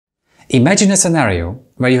Imagine a scenario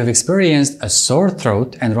where you have experienced a sore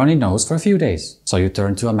throat and runny nose for a few days. So you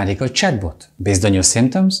turn to a medical chatbot. Based on your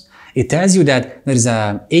symptoms, it tells you that there is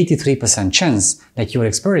an 83% chance that you are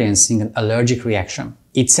experiencing an allergic reaction.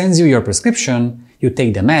 It sends you your prescription, you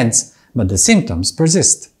take the meds, but the symptoms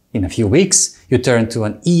persist. In a few weeks, you turn to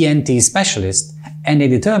an ENT specialist and they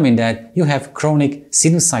determine that you have chronic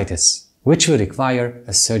sinusitis, which will require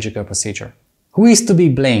a surgical procedure. Who is to be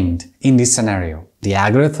blamed in this scenario? The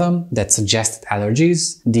algorithm that suggested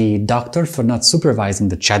allergies, the doctor for not supervising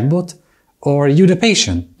the chatbot, or you the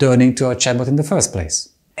patient turning to a chatbot in the first place?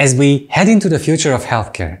 As we head into the future of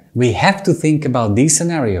healthcare, we have to think about these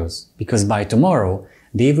scenarios because by tomorrow,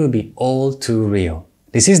 they will be all too real.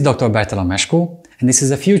 This is Dr. Bertalan, and this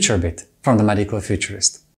is a Future Bit from the Medical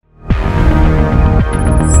Futurist.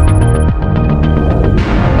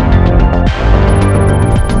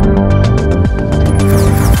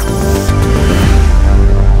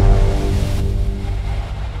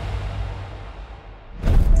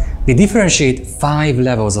 We differentiate 5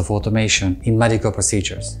 levels of automation in medical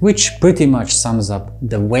procedures, which pretty much sums up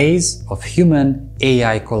the ways of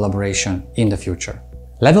human-AI collaboration in the future.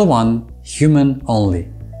 Level 1, human only.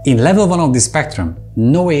 In level 1 of the spectrum,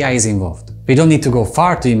 no AI is involved. We don't need to go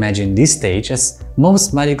far to imagine this stage, as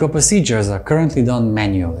most medical procedures are currently done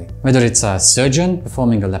manually. Whether it's a surgeon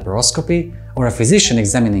performing a laparoscopy or a physician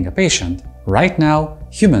examining a patient, right now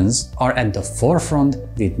humans are at the forefront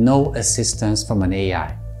with no assistance from an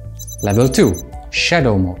AI. Level 2,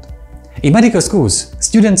 shadow mode. In medical schools,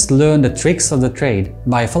 students learn the tricks of the trade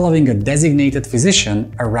by following a designated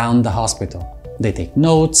physician around the hospital. They take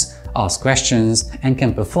notes, ask questions, and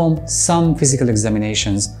can perform some physical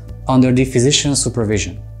examinations under the physician's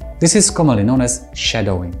supervision. This is commonly known as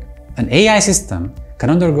shadowing. An AI system can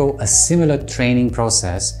undergo a similar training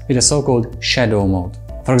process with a so-called shadow mode.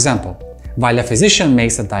 For example, while a physician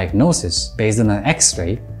makes a diagnosis based on an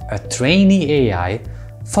X-ray, a trainee AI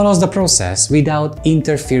follows the process without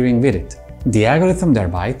interfering with it. The algorithm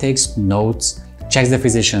thereby takes notes, checks the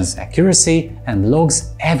physician's accuracy, and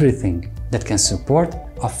logs everything that can support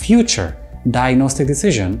a future diagnostic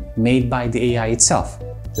decision made by the AI itself.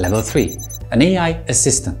 Level 3, an AI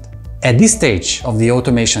assistant. At this stage of the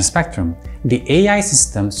automation spectrum, the AI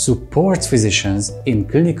system supports physicians in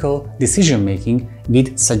clinical decision-making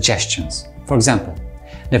with suggestions. For example,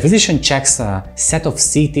 the physician checks a set of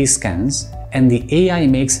CT scans and the AI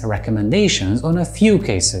makes recommendations on a few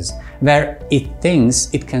cases where it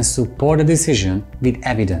thinks it can support a decision with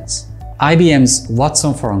evidence. IBM's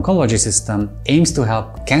Watson for Oncology system aims to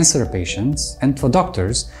help cancer patients and for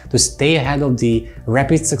doctors to stay ahead of the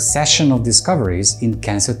rapid succession of discoveries in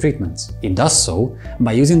cancer treatments. It does so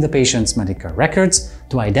by using the patient's medical records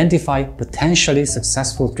to identify potentially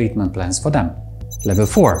successful treatment plans for them. Level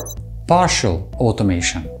 4, partial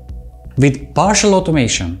automation. With partial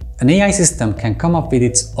automation, an AI system can come up with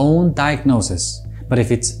its own diagnosis, but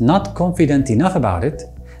if it's not confident enough about it,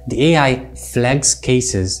 the AI flags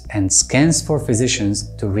cases and scans for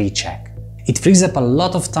physicians to recheck. It frees up a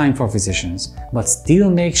lot of time for physicians, but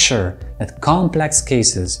still makes sure that complex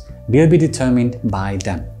cases will be determined by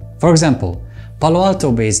them. For example, Palo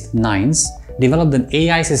Alto-based Nines developed an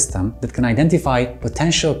AI system that can identify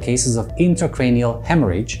potential cases of intracranial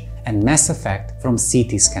hemorrhage and mass effect from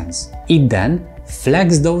CT scans. It then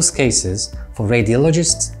flags those cases for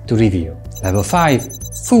radiologists to review. Level 5,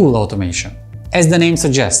 full automation. As the name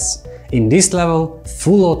suggests, in this level,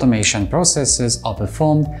 full automation processes are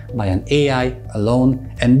performed by an AI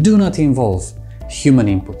alone and do not involve human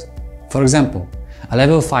input. For example, a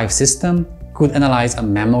level 5 system could analyze a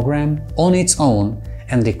mammogram on its own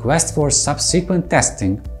and request for subsequent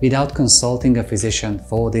testing without consulting a physician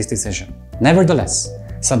for this decision. Nevertheless,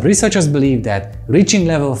 some researchers believe that reaching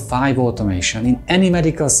level 5 automation in any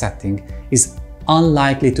medical setting is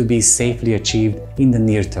unlikely to be safely achieved in the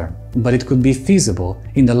near term, but it could be feasible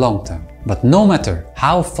in the long term. But no matter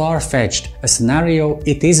how far-fetched a scenario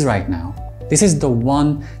it is right now, this is the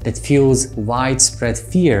one that fuels widespread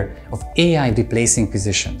fear of AI replacing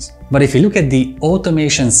physicians. But if you look at the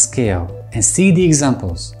automation scale and see the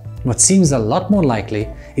examples, what seems a lot more likely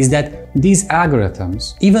is that these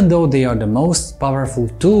algorithms, even though they are the most powerful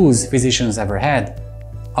tools physicians ever had,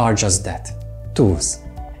 are just that, tools,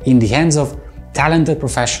 in the hands of talented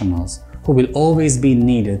professionals who will always be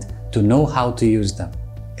needed to know how to use them.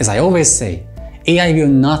 As I always say, AI will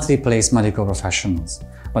not replace medical professionals,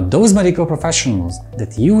 but those medical professionals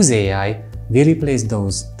that use AI will replace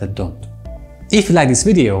those that don't. If you like this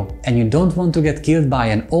video and you don't want to get killed by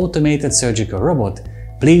an automated surgical robot,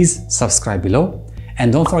 please subscribe below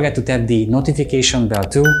and don't forget to tap the notification bell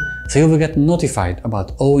too, so you will get notified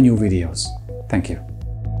about all new videos. Thank you.